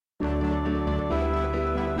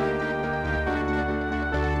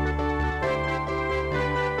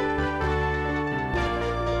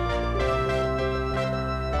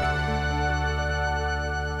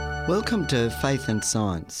Welcome to Faith and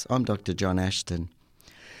Science. I'm Dr. John Ashton.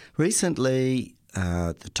 Recently,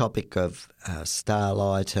 the topic of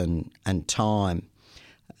starlight and time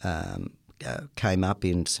came up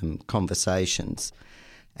in some conversations,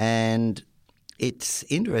 and it's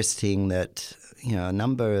interesting that a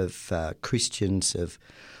number of Christians have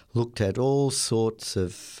looked at all sorts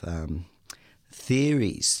of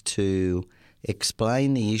theories to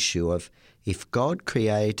explain the issue of if God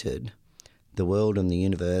created the world and the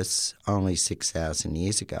universe only 6,000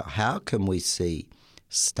 years ago, how can we see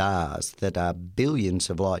stars that are billions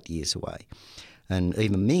of light years away and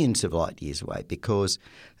even millions of light years away? Because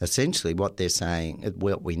essentially what they're saying,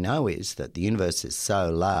 what we know is that the universe is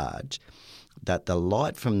so large that the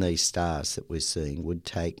light from these stars that we're seeing would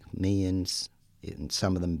take millions, and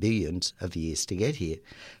some of them billions of years to get here,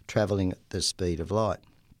 travelling at the speed of light.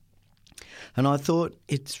 And I thought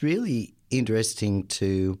it's really interesting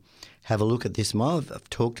to have a look at this. I've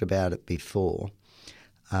talked about it before.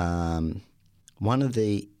 One of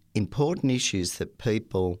the important issues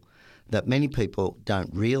that many people don't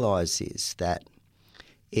realise is that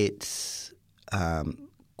it's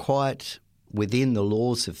quite within the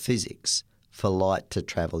laws of physics for light to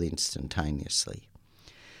travel instantaneously.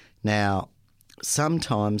 Now,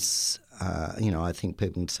 sometimes I think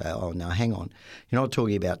people would say, oh, no, hang on. You're not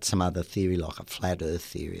talking about some other theory like a flat earth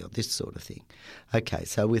theory or this sort of thing. Okay,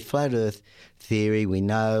 so with flat earth theory, we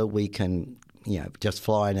know we can, just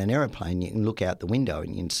fly in an aeroplane. You can look out the window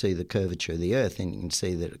and you can see the curvature of the earth, and you can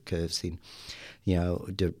see that it curves in,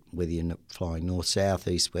 whether you're flying north, south,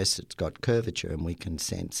 east, west, it's got curvature, and we can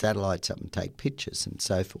send satellites up and take pictures and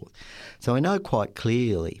so forth. So we know quite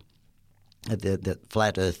clearly that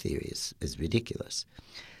flat earth theory is ridiculous.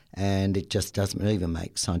 And it just doesn't even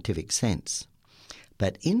make scientific sense.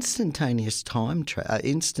 But instantaneous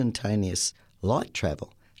light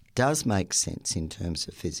travel does make sense in terms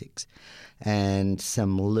of physics. And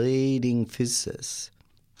some leading physicists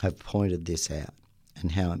have pointed this out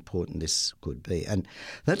and how important this could be. And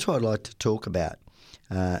that's what I'd like to talk about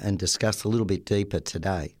and discuss a little bit deeper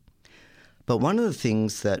today. But one of the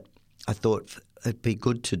things that I thought it'd be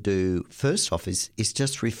good to do first off is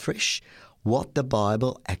just refresh what the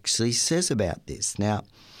Bible actually says about this. Now,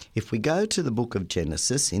 if we go to the book of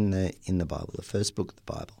Genesis in the Bible, the first book of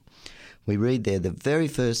the Bible, we read there the very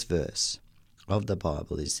first verse of the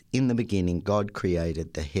Bible is, "In the beginning, God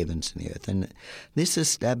created the heavens and the earth." And this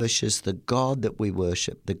establishes the God that we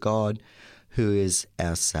worship, the God who is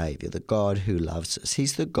our Saviour, the God who loves us.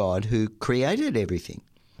 He's the God who created everything.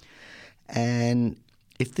 And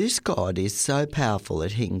if this God is so powerful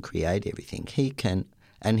that he can create everything,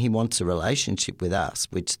 and he wants a relationship with us,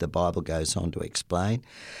 which the Bible goes on to explain.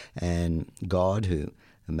 And God, who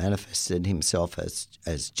manifested himself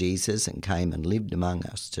as Jesus and came and lived among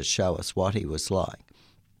us to show us what he was like,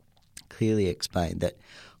 clearly explained that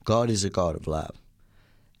God is a God of love.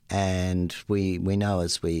 And we know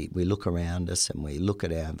as we look around us and we look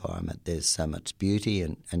at our environment, there's so much beauty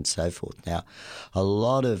and so forth. Now, a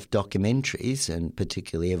lot of documentaries, and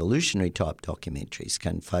particularly evolutionary type documentaries,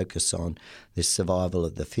 can focus on this survival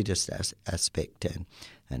of the fittest aspect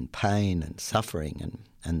and pain and suffering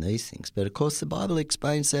and these things. But of course the Bible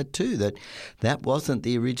explains that too, that wasn't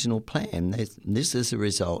the original plan. This is a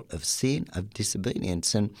result of sin, of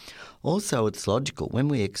disobedience. And also it's logical when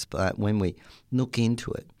we look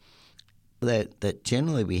into it, that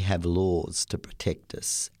generally we have laws to protect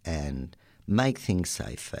us and make things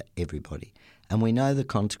safe for everybody. And we know the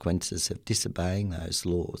consequences of disobeying those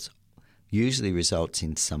laws usually results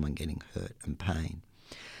in someone getting hurt and pain.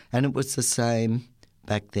 And it was the same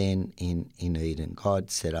back then in Eden. God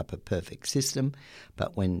set up a perfect system,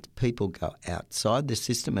 but when people go outside the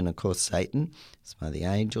system, and of course Satan, some of the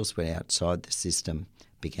angels went outside the system,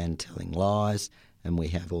 began telling lies, and we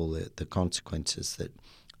have all the consequences that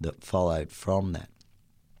followed from that.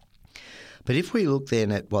 But if we look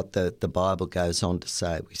then at what the Bible goes on to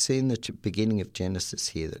say, we see in the beginning of Genesis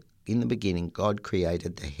here that in the beginning God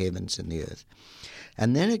created the heavens and the earth.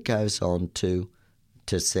 And then it goes on to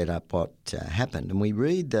set up what happened. And we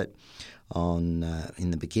read that in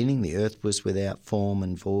the beginning the earth was without form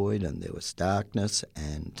and void, and there was darkness,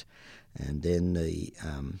 and then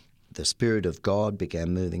the Spirit of God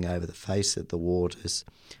began moving over the face of the waters.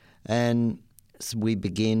 And so we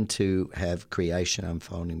begin to have creation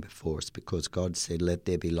unfolding before us because God said, "Let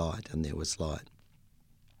there be light," and there was light.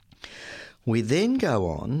 We then go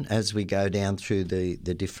on, as we go down through the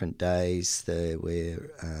different days where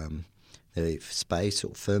the space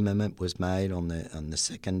or firmament was made on the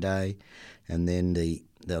second day, and then the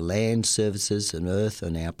land surfaces and earth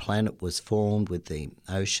and our planet was formed with the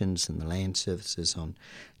oceans and the land surfaces on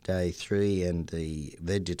day 3, and the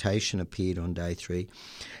vegetation appeared on day 3.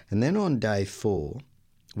 And then on day 4,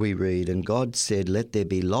 we read, "And God said, let there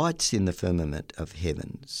be lights in the firmament of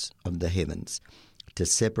the heavens, to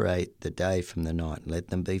separate the day from the night. Let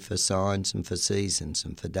them be for signs and for seasons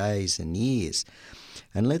and for days and years.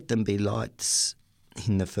 And let them be lights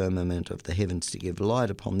in the firmament of the heavens to give light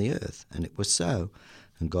upon the earth." And it was so.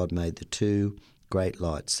 And God made the 2 great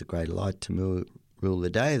lights, the greater light to rule the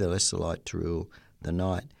day, the lesser light to rule the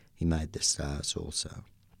night. He made the stars also.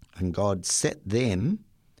 And God set them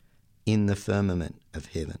in the firmament of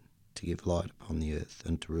heaven to give light upon the earth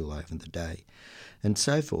and to rule over the day, and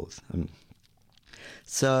so forth.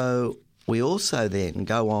 So we also then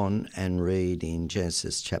go on and read in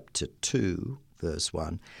Genesis chapter 2, verse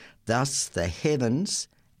 1, "Thus the heavens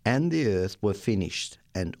and the earth were finished,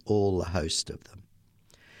 and all the host of them."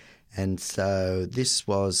 And so this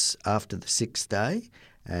was after the 6th day,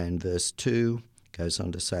 and verse 2 goes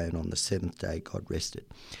on to say, "And on the 7th day God rested."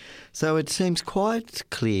 So it seems quite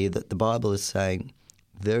clear that the Bible is saying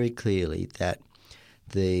very clearly that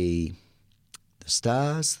the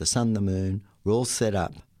stars, the sun, the moon, were all set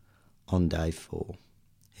up on day 4.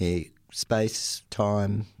 The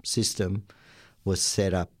space-time system was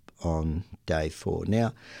set up on day 4.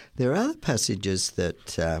 Now, there are other passages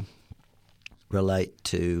that relate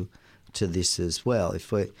to this as well.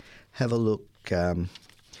 If we have a look,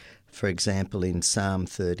 for example, in Psalm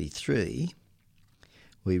 33,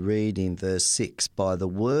 we read in verse 6, "By the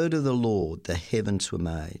word of the Lord the heavens were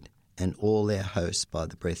made, and all their hosts by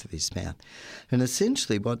the breath of his mouth." And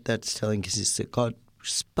essentially what that's telling us is that God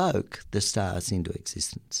spoke the stars into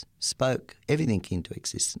existence, spoke everything into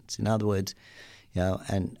existence. In other words,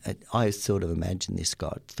 and I sort of imagine this,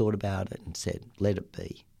 God thought about it and said, "Let it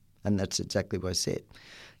be." And that's exactly what I said.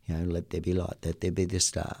 Let there be light, let there be the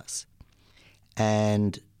stars.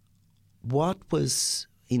 And what was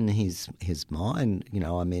in his mind,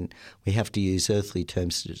 we have to use earthly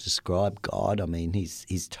terms to describe God.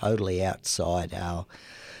 He's totally outside our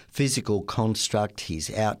physical construct. He's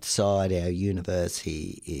outside our universe.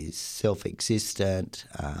 He is self-existent.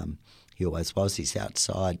 He always was. He's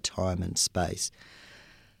outside time and space.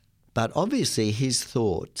 But obviously his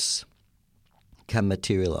thoughts can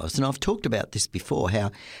materialise. And I've talked about this before,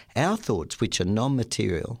 how our thoughts, which are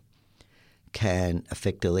non-material, can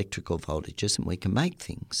affect electrical voltages, and we can make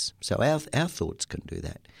things. So our thoughts can do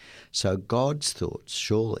that. So God's thoughts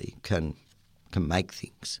surely can make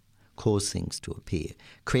things, cause things to appear,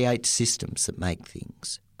 create systems that make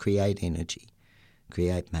things, create energy,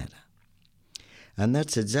 create matter. And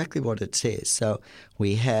that's exactly what it says. So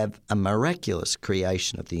we have a miraculous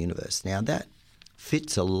creation of the universe. Now that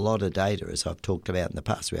fits a lot of data, as I've talked about in the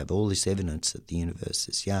past. We have all this evidence that the universe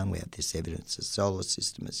is young. We have this evidence the solar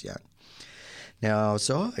system is young. Now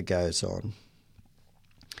Isaiah goes on,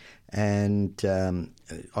 and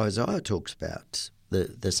Isaiah talks about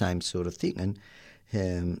the same sort of thing,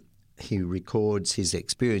 and he records his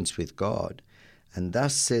experience with God. And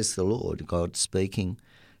thus says the Lord, God speaking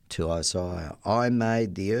to Isaiah, "I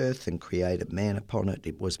made the earth and created man upon it.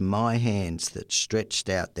 It was my hands that stretched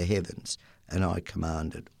out the heavens, and I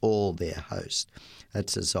commanded all their host."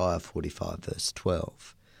 That's Isaiah 45, verse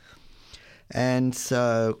 12. And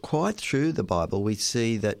so quite through the Bible we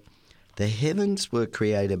see that the heavens were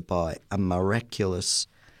created by a miraculous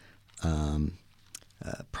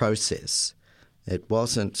process. It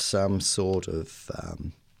wasn't some sort of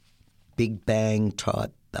Big Bang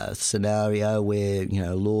type scenario where,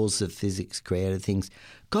 laws of physics created things.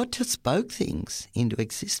 God just spoke things into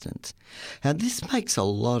existence. Now this makes a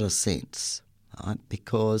lot of sense, right?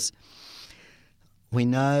 Because we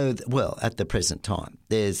know that, at the present time,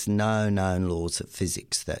 there's no known laws of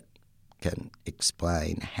physics that can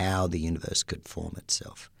explain how the universe could form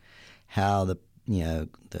itself, how the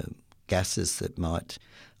gases that might,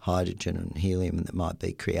 hydrogen and helium, that might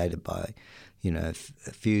be created by,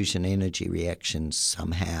 fusion energy reactions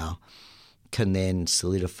somehow can then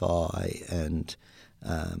solidify and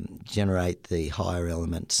generate the higher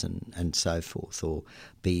elements and so forth, or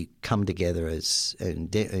come together as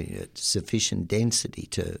sufficient density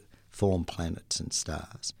to form planets and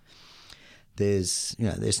stars. There's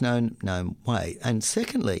no known way. And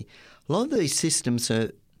secondly, a lot of these systems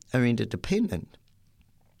are interdependent.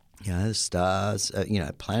 Stars,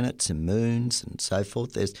 planets and moons and so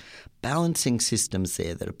forth. There's balancing systems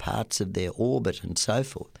there that are parts of their orbit and so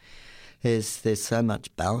forth. There's so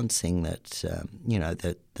much balancing that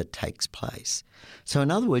that takes place. So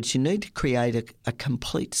in other words, you need to create a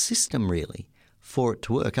complete system really for it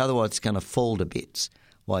to work. Otherwise, it's going to fall to bits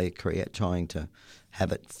while you're trying to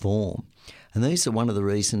have it form. And these are one of the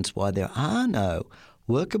reasons why there are no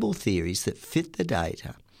workable theories that fit the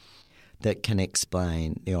data that can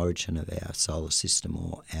explain the origin of our solar system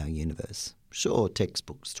or our universe. Sure,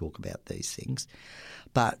 textbooks talk about these things,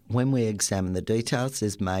 but when we examine the details,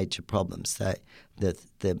 there's major problems.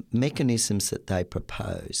 The mechanisms that they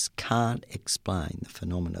propose can't explain the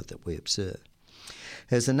phenomena that we observe.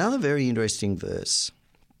 There's another very interesting verse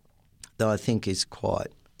that I think is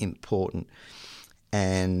quite important,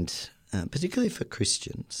 and particularly for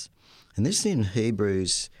Christians. And this is in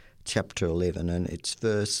Hebrews chapter 11, and it's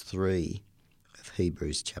verse 3 of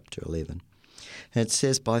Hebrews chapter 11. And it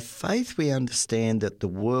says, "By faith we understand that the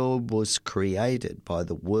world was created by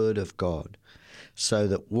the word of God, so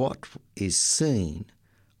that what is seen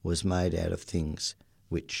was made out of things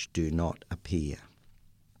which do not appear."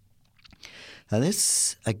 And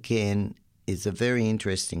this, again, is a very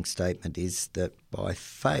interesting statement, is that by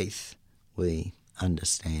faith we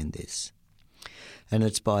understand this. And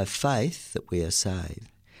it's by faith that we are saved.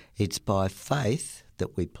 It's by faith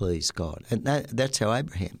that we please God. And that's how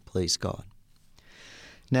Abraham pleased God.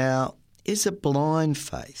 Now, is it blind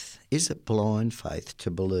faith? Is it blind faith to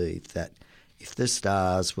believe that if the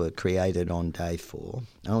stars were created on day 4,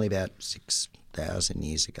 only about 6,000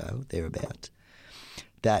 years ago, thereabouts,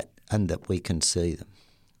 that we can see them?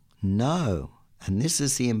 No. And this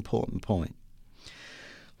is the important point.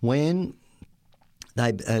 When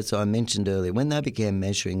they, as I mentioned earlier, when they began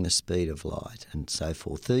measuring the speed of light and so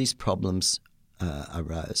forth, these problems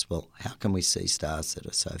arose. Well, how can we see stars that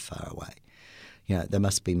are so far away? They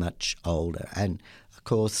must be much older. And, of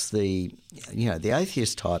course, the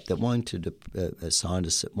atheist type that wanted to,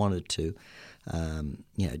 scientists that wanted to,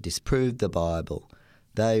 disprove the Bible,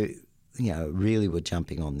 they, really were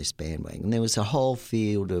jumping on this bandwagon. And there was a whole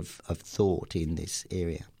field of thought in this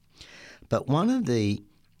area. But one of the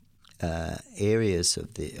areas of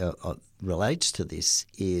relates to this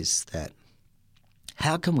is that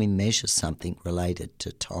how can we measure something related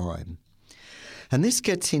to time? And this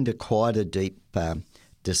gets into quite a deep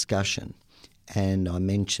discussion. And I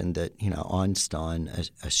mentioned that, Einstein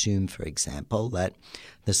assumed, for example, that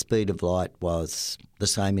the speed of light was the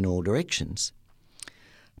same in all directions.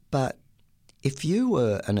 But if you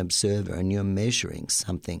were an observer and you're measuring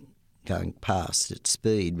something going past its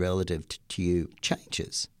speed relative to you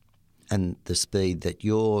changes, and the speed that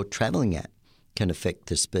you're travelling at can affect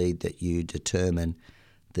the speed that you determine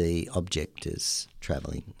the object is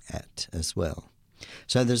travelling at as well.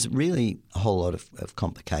 So there's really a whole lot of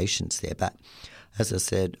complications there. But as I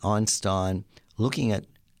said, Einstein, looking at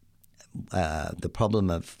the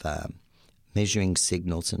problem of measuring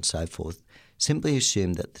signals and so forth, simply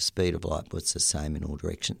assumed that the speed of light was the same in all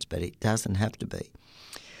directions, but it doesn't have to be.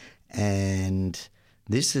 And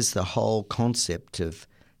this is the whole concept of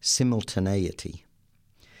simultaneity.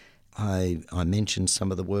 I mentioned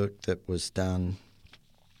some of the work that was done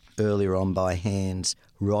earlier on by Hans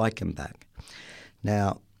Reichenbach.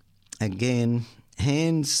 Now, again,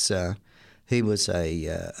 Hans, he was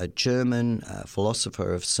a German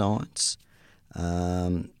philosopher of science.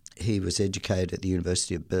 He was educated at the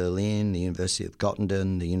University of Berlin, the University of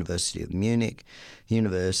Göttingen, the University of Munich, the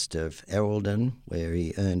University of Erlangen, where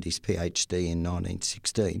he earned his PhD in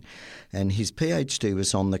 1916. And his PhD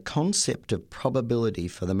was on the concept of probability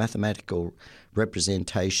for the mathematical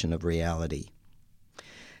representation of reality.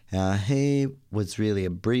 He was really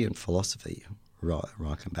a brilliant philosopher,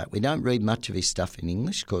 Reichenbach. We don't read much of his stuff in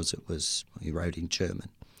English because he wrote in German.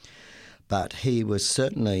 But he was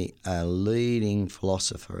certainly a leading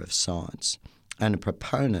philosopher of science and a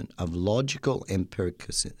proponent of logical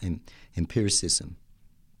empiricism.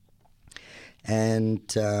 And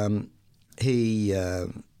he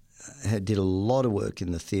did a lot of work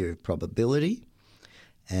in the theory of probability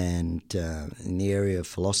and in the area of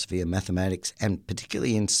philosophy and mathematics, and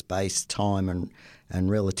particularly in space, time and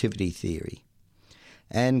relativity theory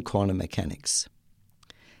and quantum mechanics.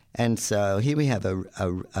 And so here we have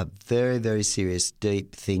a very, very serious,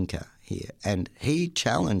 deep thinker here. And he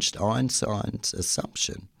challenged Einstein's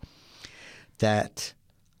assumption that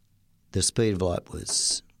the speed of light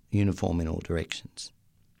was uniform in all directions.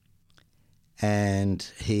 And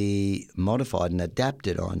he modified and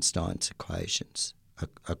adapted Einstein's equations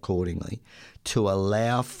accordingly to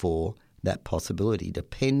allow for that possibility,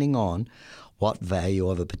 depending on what value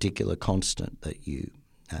of a particular constant that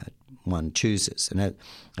one chooses. And as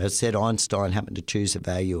I said, Einstein happened to choose a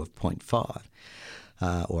value of 0.5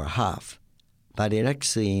 or a half, but it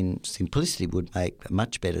actually in simplicity would make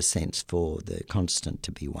much better sense for the constant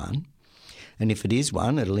to be 1. And if it is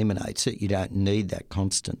 1, it eliminates it. You don't need that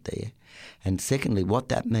constant there. And secondly, what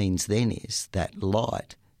that means then is that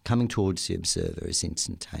light coming towards the observer is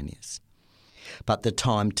instantaneous. But the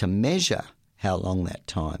time to measure how long that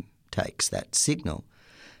time takes, that signal,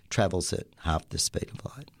 travels at half the speed of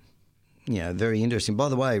light. Very interesting. By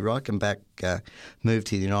the way, Reichenbach moved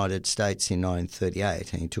to the United States in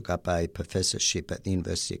 1938 and he took up a professorship at the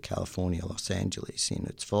University of California, Los Angeles in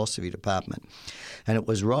its philosophy department. And it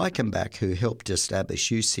was Reichenbach who helped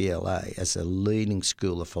establish UCLA as a leading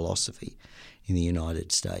school of philosophy in the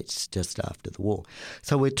United States just after the war.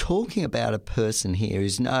 So we're talking about a person here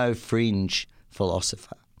who's no fringe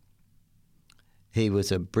philosopher. He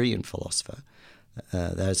was a brilliant philosopher.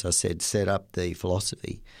 As I said, set up the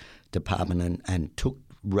philosophy department and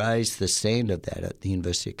raised the standard of that at the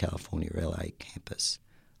University of California, LA campus,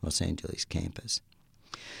 Los Angeles campus.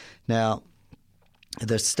 Now,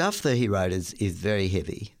 the stuff that he wrote is very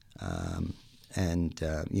heavy, and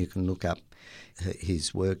you can look up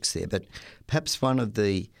his works there. But perhaps one of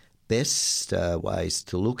the best ways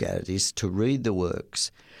to look at it is to read the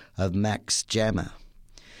works of Max Jammer.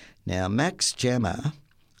 Now, Max Jammer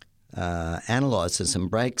analyses and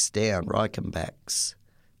breaks down Reichenbach's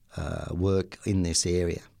work in this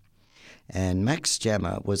area. And Max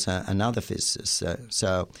Jammer was another physicist.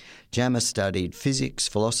 So Jammer studied physics,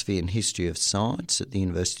 philosophy and history of science at the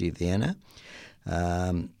University of Vienna,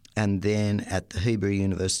 and then at the Hebrew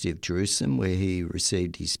University of Jerusalem, where he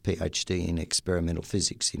received his PhD in experimental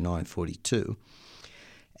physics in 1942.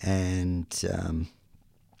 And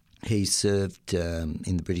he served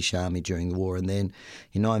in the British Army during the war, and then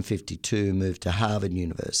in 1952 moved to Harvard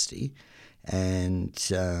University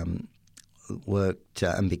and worked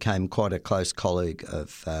and became quite a close colleague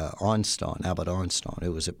of Einstein, Albert Einstein,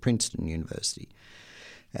 who was at Princeton University.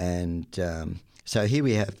 And so here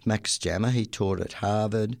we have Max Jammer. He taught at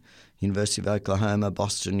Harvard, University of Oklahoma,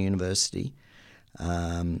 Boston University,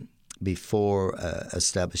 before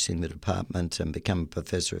establishing the department and becoming a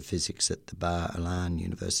professor of physics at the Bar Ilan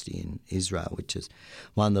University in Israel, which is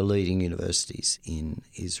one of the leading universities in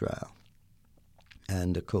Israel.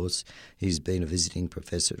 And, of course, he's been a visiting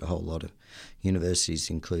professor at a whole lot of universities,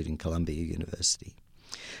 including Columbia University.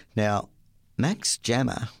 Now, Max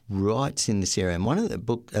Jammer writes in this area, and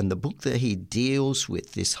the book that he deals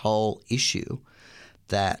with this whole issue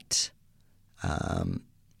that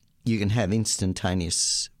you can have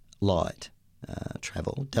instantaneous light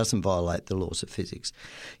travel, doesn't violate the laws of physics,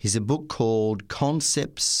 is a book called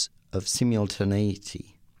Concepts of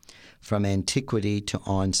Simultaneity, From Antiquity to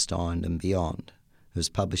Einstein and Beyond. It was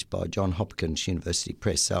published by Johns Hopkins University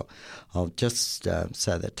Press. So I'll just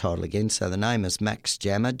say that title again. So the name is Max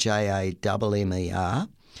Jammer, Jammer,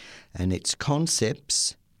 and it's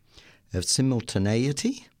Concepts of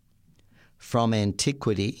Simultaneity, From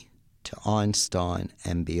Antiquity to Einstein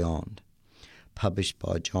and Beyond, published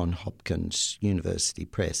by Johns Hopkins University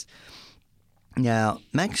Press. Now,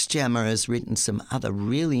 Max Jammer has written some other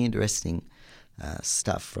really interesting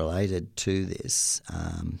stuff related to this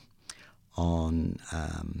on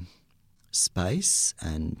space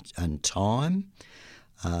and time,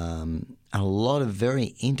 a lot of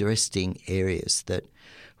very interesting areas that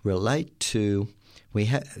relate to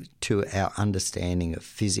our understanding of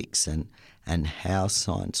physics and how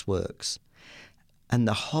science works. And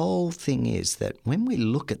the whole thing is that when we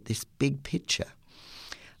look at this big picture,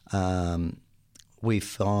 we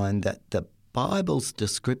find that the Bible's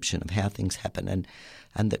description of how things happen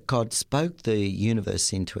and that God spoke the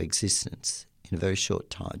universe into existence in a very short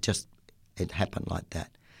time, it happened like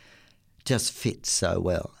that, just fits so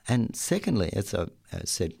well. And secondly, as I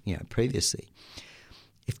said previously,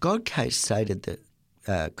 if God stated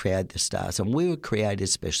that created the stars, and we were created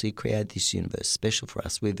specially, He created this universe special for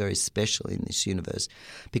us. We're very special in this universe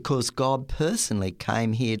because God personally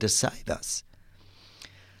came here to save us.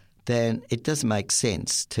 Then it doesn't make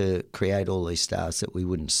sense to create all these stars that we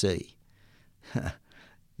wouldn't see.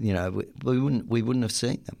 We wouldn't have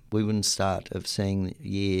seen them. We wouldn't start of seeing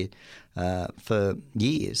for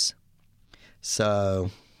years.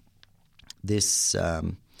 So this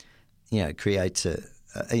creates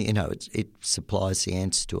it supplies the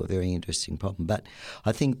answer to a very interesting problem. But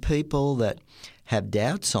I think people that have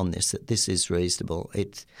doubts on this, that this is reasonable,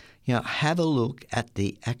 have a look at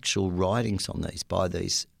the actual writings on these by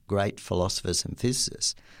these great philosophers and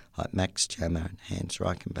physicists like Max Jammer and Hans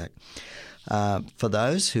Reichenbach. For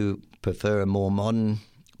those who prefer a more modern,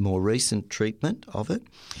 more recent treatment of it,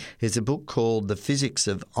 there's a book called The Physics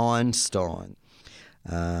of Einstein.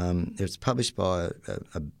 It's published by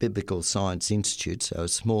a Biblical Science Institute, so a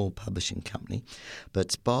small publishing company, but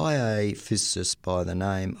it's by a physicist by the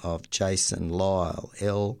name of Jason Lisle,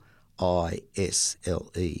 Lisle is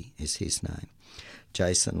his name.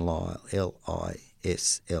 Jason Lisle,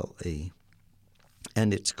 Lisle.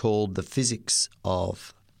 And it's called The Physics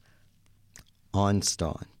of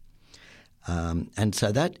Einstein. And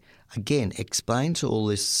so that again, explains all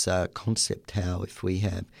this concept how if we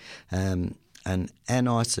have an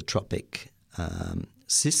anisotropic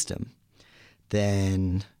system,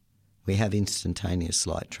 then we have instantaneous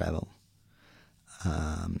light travel.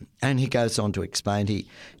 And he goes on to explain, he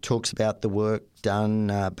talks about the work done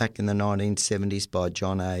back in the 1970s by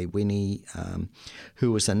John A. Winnie,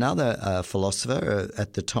 who was another philosopher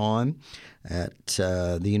at the time at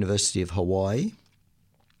the University of Hawaii.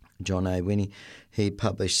 John A. Winnie, he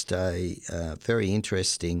published a very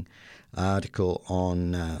interesting article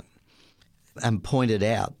on and pointed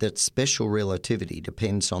out that special relativity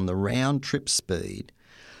depends on the round-trip speed,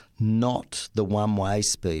 not the one-way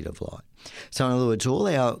speed of light. So in other words, all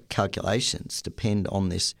our calculations depend on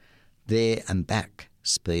this there and back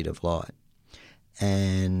speed of light.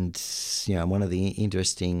 And, one of the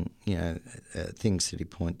interesting, things that he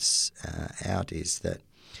points out is that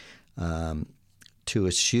to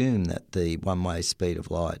assume that the one-way speed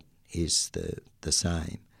of light is the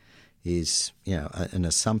same is, an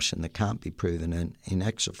assumption that can't be proven and in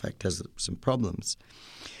actual fact has some problems.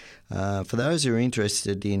 For those who are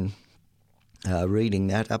interested in reading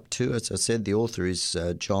that up to, as I said, the author is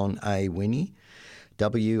John A. Winnie,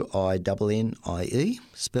 Winnie,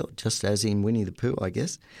 spelled just as in Winnie the Pooh, I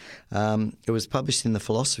guess. It was published in the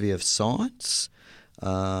Philosophy of Science,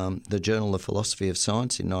 the Journal of Philosophy of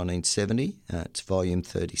Science in 1970. It's volume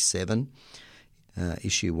 37,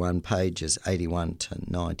 issue 1, pages 81 to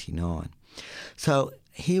 99. So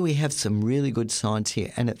here we have some really good science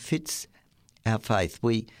here, and it fits our faith.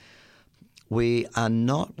 We are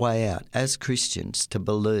not way out as Christians to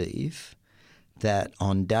believe that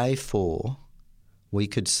on day 4 we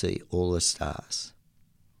could see all the stars,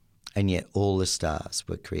 and yet all the stars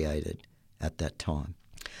were created at that time.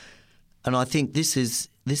 And I think this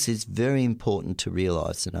is very important to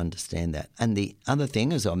realise and understand that. And the other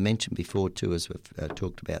thing, as I mentioned before too, as we've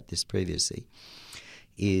talked about this previously,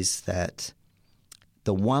 is that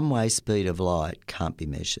the one-way speed of light can't be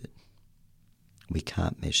measured. We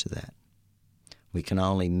can't measure that. We can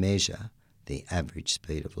only measure the average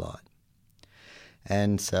speed of light.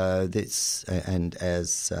 And so this, and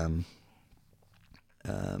as,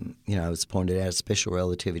 it's pointed out, special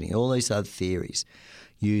relativity, all these other theories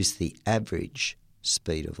use the average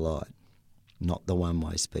speed of light, not the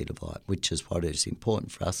one-way speed of light, which is what is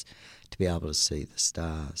important for us to be able to see the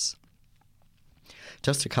stars.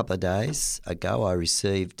 Just a couple of days ago, I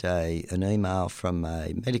received an email from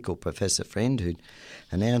a medical professor friend who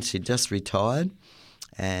announced he'd just retired,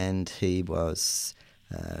 and he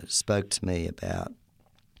spoke to me about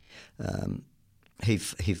he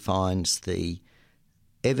finds the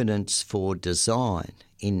evidence for design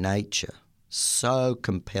in nature so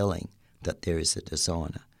compelling that there is a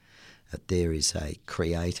designer, that there is a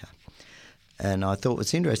creator. And I thought it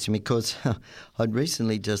was interesting because I'd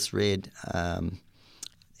recently just read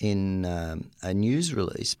in a news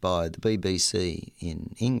release by the BBC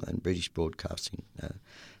in England, British Broadcasting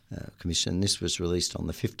Commission. This was released on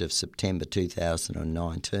the 5th of September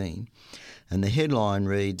 2019. And the headline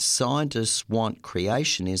reads, "Scientists want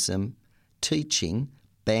creationism teaching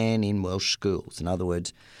ban in Welsh schools." In other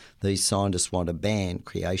words, these scientists want to ban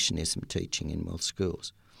creationism teaching in Welsh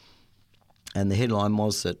schools. And the headline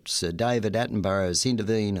was that Sir David Attenborough has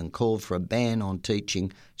intervened and called for a ban on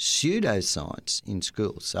teaching pseudoscience in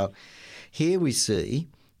schools. So here we see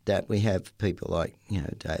that we have people like,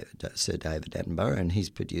 Sir David Attenborough, and he's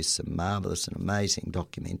produced some marvellous and amazing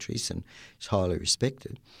documentaries and is highly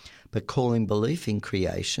respected, but calling belief in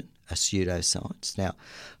creation a pseudoscience. Now,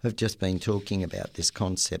 I've just been talking about this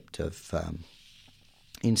concept of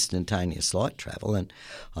instantaneous light travel, and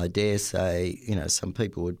I dare say, some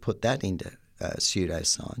people would put that into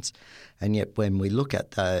pseudoscience. And yet when we look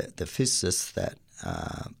at the physicists that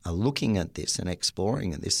are looking at this and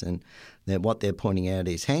exploring this, and what they're pointing out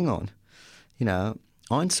is, hang on,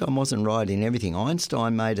 Einstein wasn't right in everything.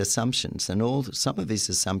 Einstein made assumptions, and some of his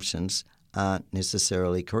assumptions aren't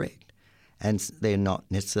necessarily correct, and they're not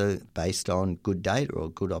necessarily based on good data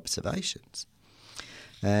or good observations.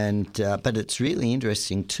 And but it's really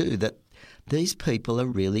interesting too that these people are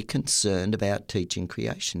really concerned about teaching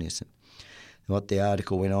creationism. What the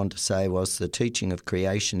article went on to say was the teaching of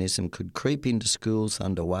creationism could creep into schools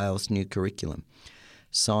under Wales' new curriculum,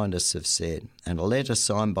 scientists have said, and a letter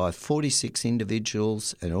signed by 46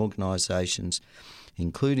 individuals and organisations,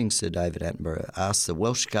 including Sir David Attenborough, asked the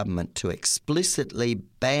Welsh Government to explicitly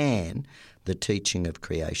ban the teaching of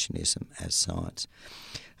creationism as science.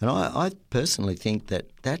 And I personally think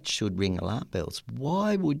that should ring alarm bells.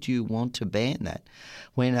 Why would you want to ban that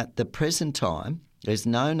when at the present time there's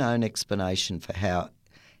no known explanation for how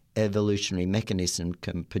evolutionary mechanism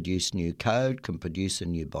can produce new code, can produce a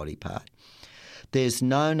new body part. There's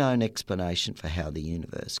no known explanation for how the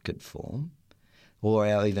universe could form, or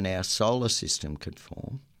even our solar system could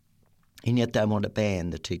form, and yet they want to ban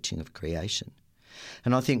the teaching of creation.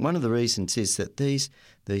 And I think one of the reasons is that these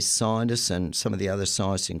scientists, and some of the other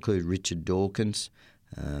scientists include Richard Dawkins,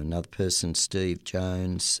 another person, Steve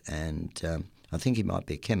Jones, and I think he might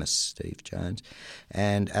be a chemist, Steve Jones,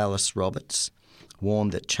 and Alice Roberts,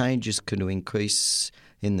 warned that changes could increase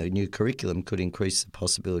in the new curriculum could increase the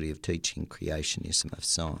possibility of teaching creationism of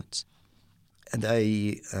science. And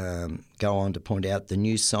they go on to point out the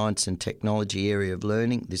new science and technology area of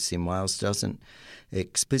learning, this in Wales doesn't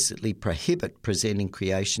explicitly prohibit presenting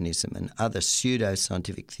creationism and other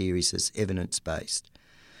pseudo-scientific theories as evidence-based.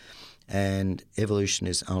 And evolution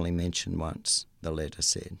is only mentioned once, the letter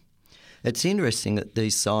said. It's interesting that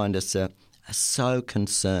these scientists are so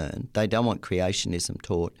concerned. They don't want creationism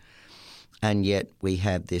taught, and yet we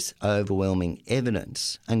have this overwhelming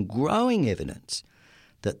evidence and growing evidence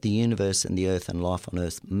that the universe and the earth and life on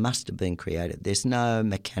earth must have been created. There's no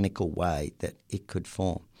mechanical way that it could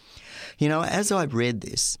form. You know, as I read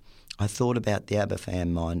this, I thought about the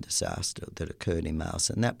Aberfan mine disaster that occurred in Wales,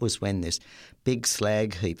 and that was when this big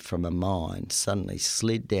slag heap from a mine suddenly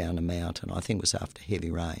slid down a mountain, I think it was after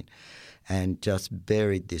heavy rain, and just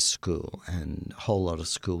buried this school, and a whole lot of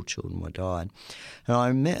school children were died. And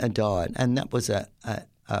I died, and that was a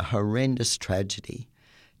horrendous tragedy,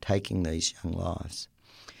 taking these young lives.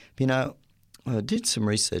 You know, I did some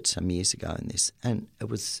research some years ago in this, and it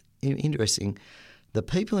was interesting. The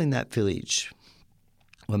people in that village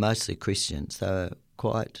were mostly Christians. They were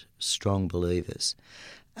quite strong believers.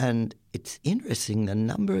 And it's interesting the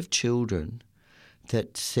number of children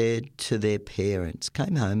that said to their parents,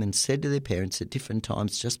 came home and said to their parents at different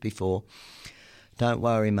times just before, "Don't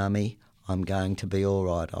worry, Mummy, I'm going to be all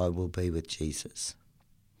right. I will be with Jesus."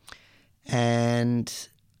 And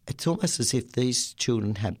it's almost as if these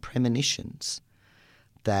children had premonitions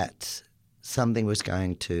that something was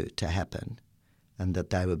going to happen and that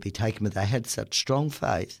they would be taken, but they had such strong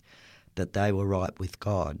faith that they were right with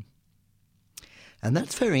God. And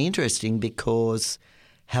that's very interesting, because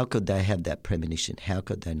how could they have that premonition? How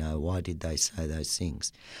could they know? Why did they say those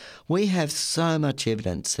things? We have so much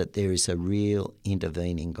evidence that there is a real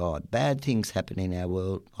intervening God. Bad things happen in our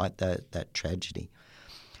world, like that tragedy.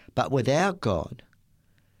 But without God,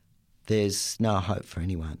 there's no hope for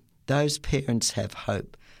anyone. Those parents have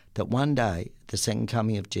hope that one day, the second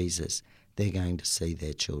coming of Jesus, they're going to see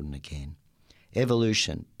their children again.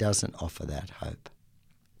 Evolution doesn't offer that hope.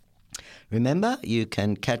 Remember, you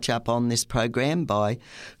can catch up on this program by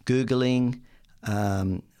Googling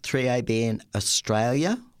 3ABN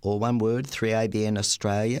Australia, or one word,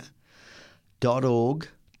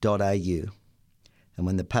 3abnaustralia.org.au. And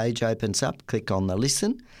when the page opens up, click on the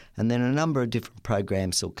listen, and then a number of different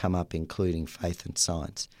programs will come up, including Faith and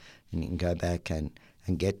Science. And you can go back and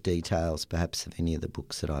get details, perhaps, of any of the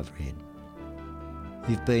books that I've read.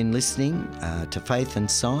 You've been listening to Faith and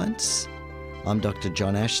Science. I'm Dr.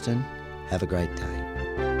 John Ashton. Have a great day.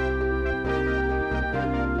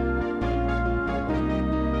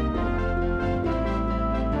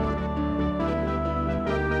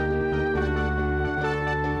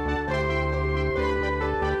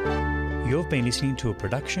 You've been listening to a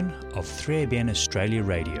production of 3ABN Australia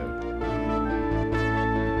Radio.